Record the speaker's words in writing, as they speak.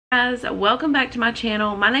Guys, welcome back to my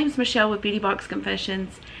channel. My name is Michelle with Beauty.boxxconfessions,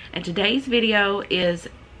 and today's video is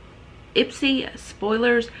Ipsy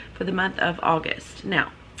spoilers for the month of August.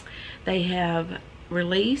 Now, they have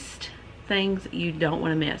released things you don't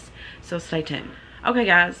want to miss, so stay tuned. Okay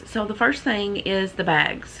guys, so the first thing is the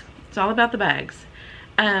bags. It's all about the bags.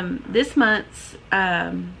 This month's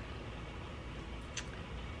Glam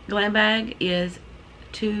bag is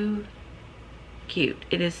too cute.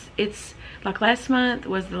 It's like last month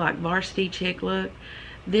was the like varsity chick look.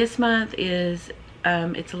 This month is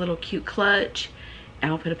it's a little cute clutch.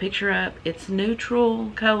 I'll put a picture up. It's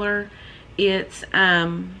neutral color. It's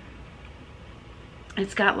got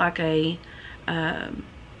like a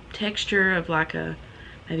texture of like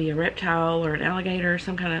maybe a reptile or an alligator or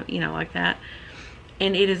some kind of, you know, like that.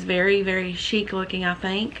 And it is very, very chic looking, I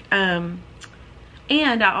think.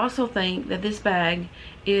 And I also think that this bag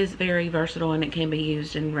is very versatile and it can be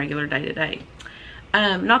used in regular day-to-day.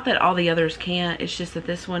 Not that all the others can't, it's just that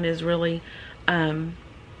this one is really, to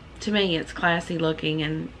me, it's classy looking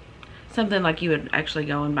and something like you would actually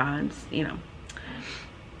go and buy, and, you know.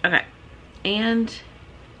 Okay, and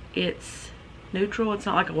it's neutral. It's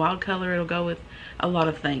not like a wild color. It'll go with a lot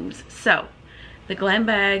of things. So, the Glam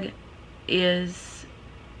bag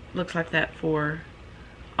looks like that for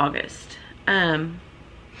August.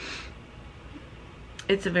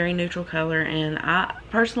 It's a very neutral color, and I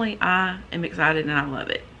am excited and I love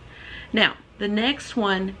it. Now, the next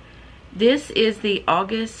one, this is the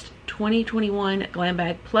August 2021 Glam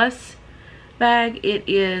Bag Plus bag. It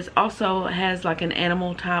is also has like an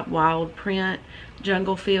animal type wild print,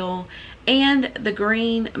 jungle feel, and the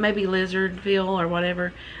green, maybe lizard feel or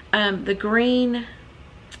whatever. The green,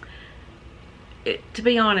 to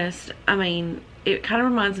be honest, I mean, it kind of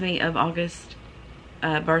reminds me of August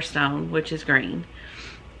birthstone, which is green,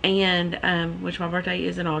 and which my birthday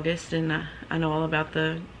is in August, and I know all about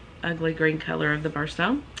the ugly green color of the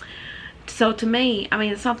birthstone. So to me, I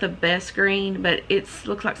mean, it's not the best green, but it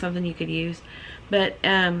looks like something you could use. But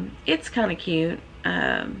it's kind of cute.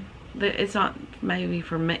 It's not maybe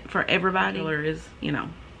for everybody. The color is, you know,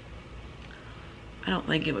 I don't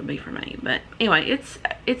think it would be for me. But anyway, it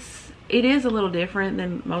is a little different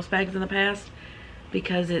than most bags in the past,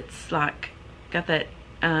 because it's like got that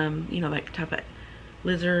you know, that type of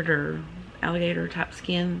lizard or alligator type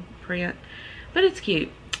skin print, but it's cute.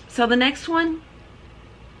 So the next one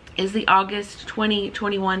is the August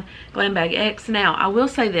 2021 Glam Bag X. Now, I will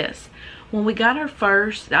say this. When we got our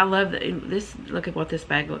first, I love this. Look at what this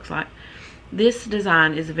bag looks like. This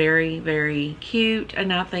design is very, very cute,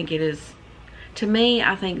 and I think it is, to me,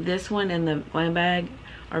 I think this one and the Glam bag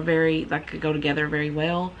are very, like, go together very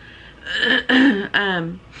well.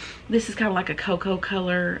 This is kind of like a cocoa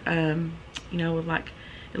color, you know, with like,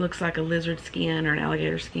 it looks like a lizard skin or an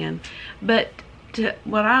alligator skin. But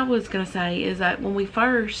what I was gonna say is that when we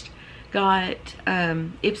first got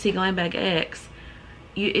Ipsy Glam Bag X,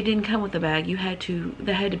 it didn't come with the bag.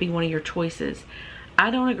 That had to be one of your choices. I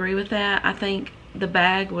don't agree with that. I think the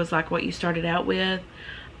bag was like what you started out with.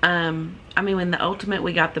 I mean, when the ultimate,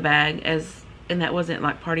 we got the bag and that wasn't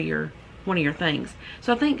like part of one of your things.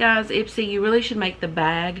 So I think, guys, Ipsy, you really should make the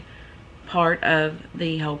bag part of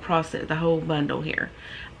the whole process, the whole bundle here.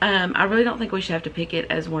 I really don't think we should have to pick it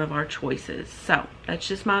as one of our choices. So that's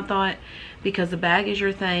just my thought, because the bag is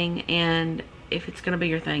your thing, and if it's gonna be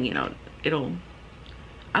your thing, you know,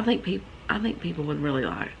 I think people would really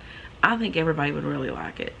like it. I think everybody would really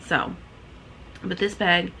like it. So, but this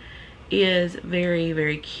bag is very,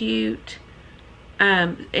 very cute.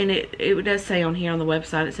 And it does say on here on the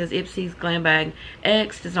website, it says Ipsy's Glam Bag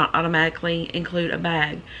X does not automatically include a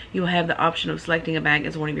bag. You will have the option of selecting a bag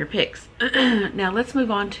as one of your picks. Now let's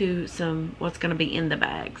move on to what's going to be in the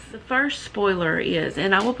bags. The first spoiler is,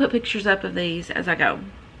 and I will put pictures up of these as I go.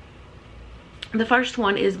 The first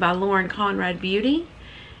one is by Lauren Conrad Beauty.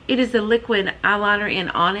 It is the liquid eyeliner in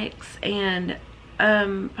Onyx, and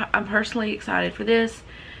I'm personally excited for this,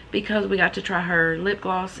 because we got to try her lip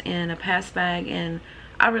gloss in a past bag, and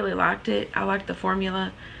I really liked it. I liked the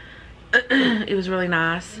formula. It was really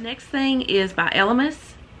nice. The next thing is by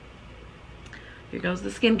Elemis. Here goes the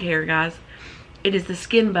skincare, guys. It is the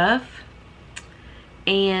Skin Buff,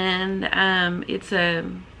 and it's a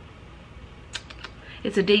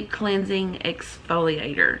deep cleansing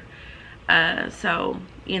exfoliator. So,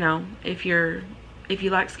 you know, if you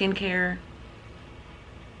like skincare,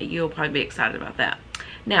 you'll probably be excited about that.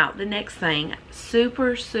 Now, the next thing,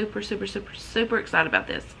 super excited about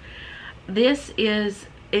this. This is,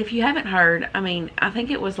 if you haven't heard, I mean, I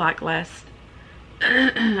think it was like I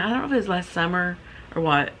don't know if it was last summer or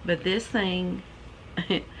what, but this thing,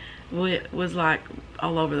 was like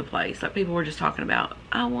all over the place. Like people were just talking about,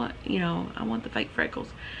 I want, you know, I want the fake freckles.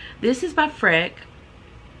 This is by Freck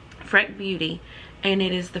Beauty, and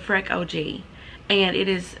it is the Freck OG, and it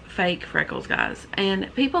is fake freckles, guys.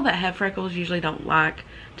 And people that have freckles usually don't like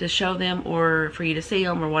to show them or for you to see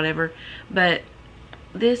them or whatever, but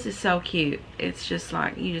this is so cute. It's just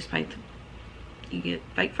like you just paint you get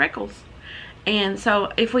fake freckles. And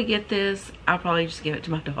so if we get this, I'll probably just give it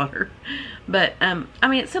to my daughter. But I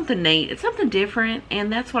mean, it's something neat, it's something different,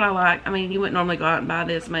 and that's what I like. I mean, you wouldn't normally go out and buy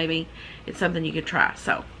this. Maybe it's something you could try,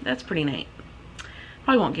 so that's pretty neat.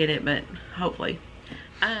 Probably won't get it, but hopefully.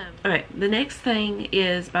 Okay, the next thing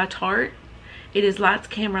is by Tarte. It is Lights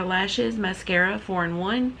Camera Lashes Mascara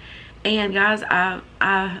 4-in-1. And guys, I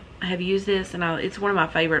have used this, and it's one of my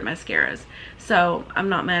favorite mascaras, so I'm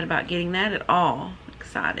not mad about getting that at all.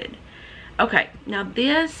 Excited. Okay, now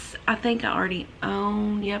this I think I already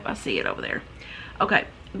own. Yep, I see it over there. Okay,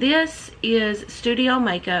 this is Studio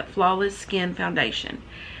Makeup Flawless Skin Foundation,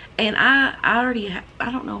 and I already have,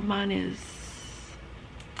 I don't know if mine is,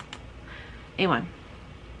 anyway,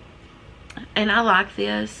 and I like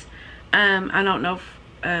this. I don't know if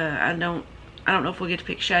I don't know if we'll get to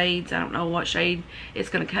pick shades. I don't know what shade it's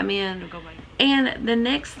going to come in. And the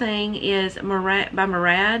next thing is by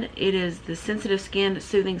Murad. It is the Sensitive Skin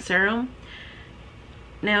Soothing Serum.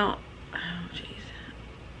 Now, oh jeez.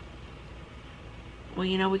 Well,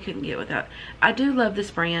 you know, we couldn't get without. I do love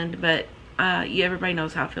this brand, but everybody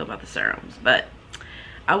knows how I feel about the serums. But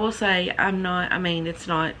I will say I'm not, I mean, it's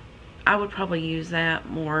not, I would probably use that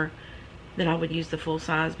more than I would use the full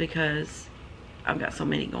size because I've got so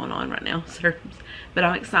many going on right now, serums. But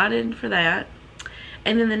I'm excited for that.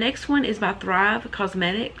 And then the next one is by Thrive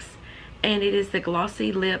Cosmetics, and it is the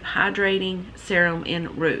Glossy Lip Hydrating Serum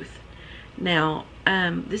in Ruth. Now,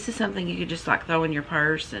 this is something you could just like throw in your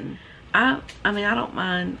purse, and I mean, I don't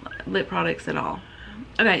mind lip products at all.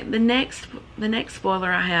 Okay, the next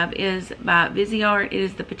spoiler I have is by Viseart. It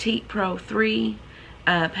is the Petite Pro 3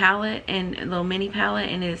 palette, and a little mini palette,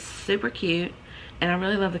 and it is super cute. And I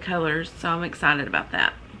really love the colors, so I'm excited about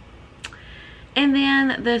that. And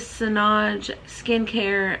then the Sonage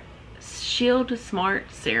Skincare Shield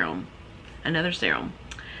Smart Serum. Another serum.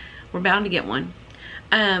 We're bound to get one.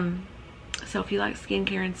 So if you like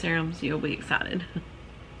skincare and serums, you'll be excited.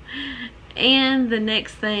 And the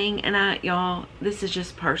next thing, and y'all, this is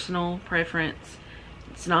just personal preference.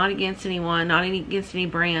 It's not against anyone, not against any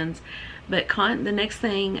brands. But the next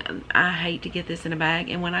thing, I hate to get this in a bag,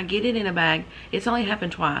 and when I get it in a bag, it's only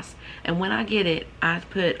happened twice, and when I get it, I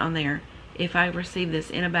put on there, if I receive this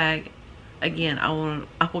in a bag again, I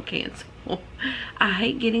will cancel. I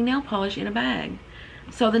hate getting nail polish in a bag.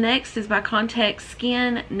 So the next is by Contact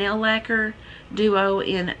Skin Nail Lacquer Duo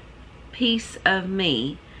in Piece of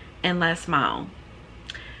Me and Last Mile.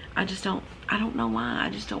 I don't know why, I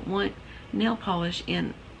just don't want nail polish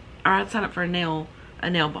in, or I'd sign up for a nail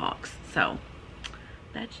box. So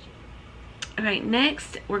that's okay.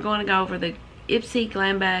 Next, we're going to go over the Ipsy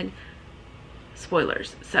Glam Bag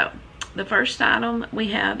spoilers. So the first item we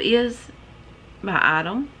have is by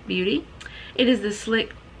Item Beauty. It is the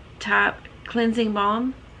Slick Type Cleansing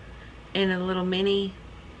Balm in a little mini.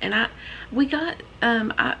 And we got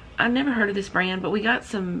I never heard of this brand, but we got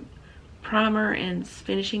some primer and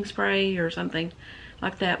finishing spray or something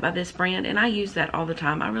like that by this brand, and I use that all the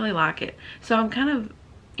time. I really like it, so I'm kind of,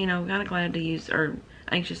 you know, glad to use, or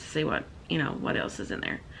anxious to see what, you know, what else is in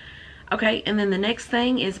there. Okay, and then the next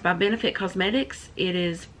thing is by Benefit Cosmetics. It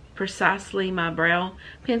is Precisely My Brow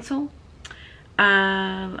Pencil.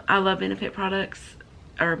 I love Benefit products,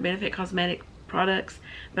 or Benefit Cosmetic products,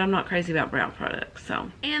 but I'm not crazy about brow products. So,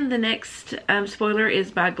 and the next spoiler is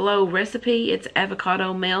by Glow Recipe. It's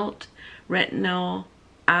Avocado Melt Retinol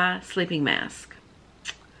Eye Sleeping Mask.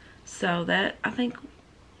 So that, I think,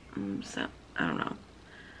 so I don't know.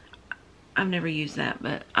 I've never used that,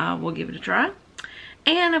 but I will give it a try.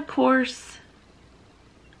 And of course,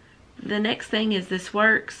 the next thing is This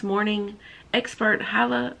Works Morning Expert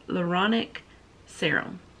Hyaluronic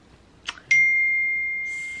Serum.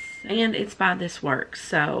 And it's by This Works,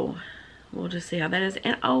 so we'll just see how that is.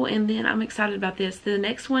 And oh, and then I'm excited about this. The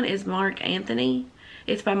next one is Marc Anthony.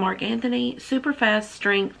 It's by Marc Anthony. Super Fast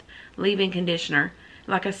Strength Leave-In Conditioner.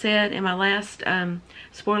 Like I said in my last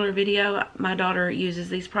spoiler video, my daughter uses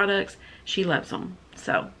these products. She loves them.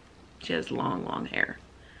 So, she has long hair.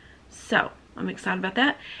 So, I'm excited about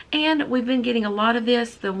that. And we've been getting a lot of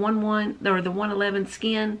this, the 111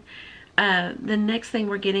 Skin. The next thing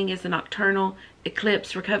we're getting is the Nocturnal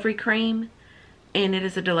Eclipse Recovery Cream. And it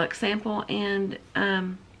is a deluxe sample. And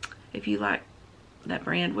if you like that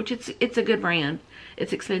brand, which it's a good brand.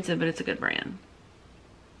 It's expensive, but it's a good brand.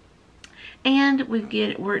 And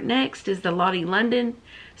we're next is the Lottie London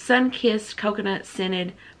Sun Kissed Coconut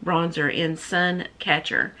Scented Bronzer in Sun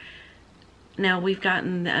Catcher. Now, we've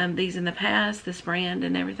gotten these in the past, this brand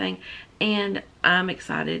and everything, and I'm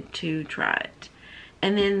excited to try it.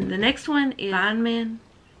 And then the next one is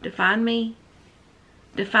Define Me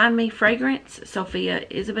Fragrance Sophia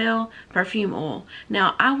Isabel Perfume Oil.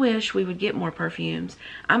 Now, I wish we would get more perfumes.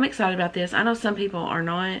 I'm excited about this. I know some people are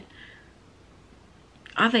not.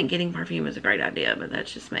 I think getting perfume is a great idea, but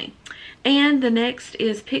that's just me. And the next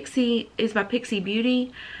is by Pixie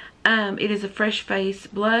Beauty. It is a fresh face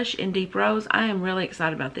blush in deep rose. I am really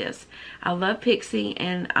excited about this. I love Pixie,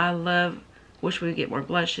 and wish we would get more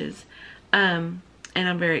blushes. And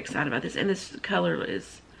I'm very excited about this. And this color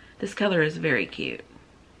is very cute.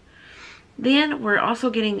 Then we're also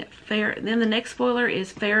getting then the next spoiler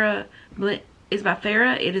is by Farrah.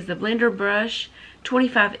 It is the Blender Brush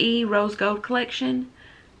 25E Rose Gold Collection.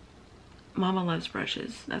 Mama loves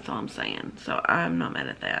brushes. That's all I'm saying. So I'm not mad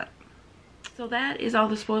at that. So that is all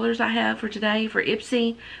the spoilers I have for today for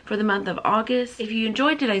Ipsy for the month of August. If you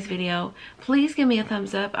enjoyed today's video, please give me a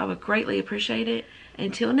thumbs up. I would greatly appreciate it.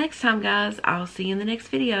 Until next time, guys, I'll see you in the next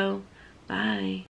video. Bye.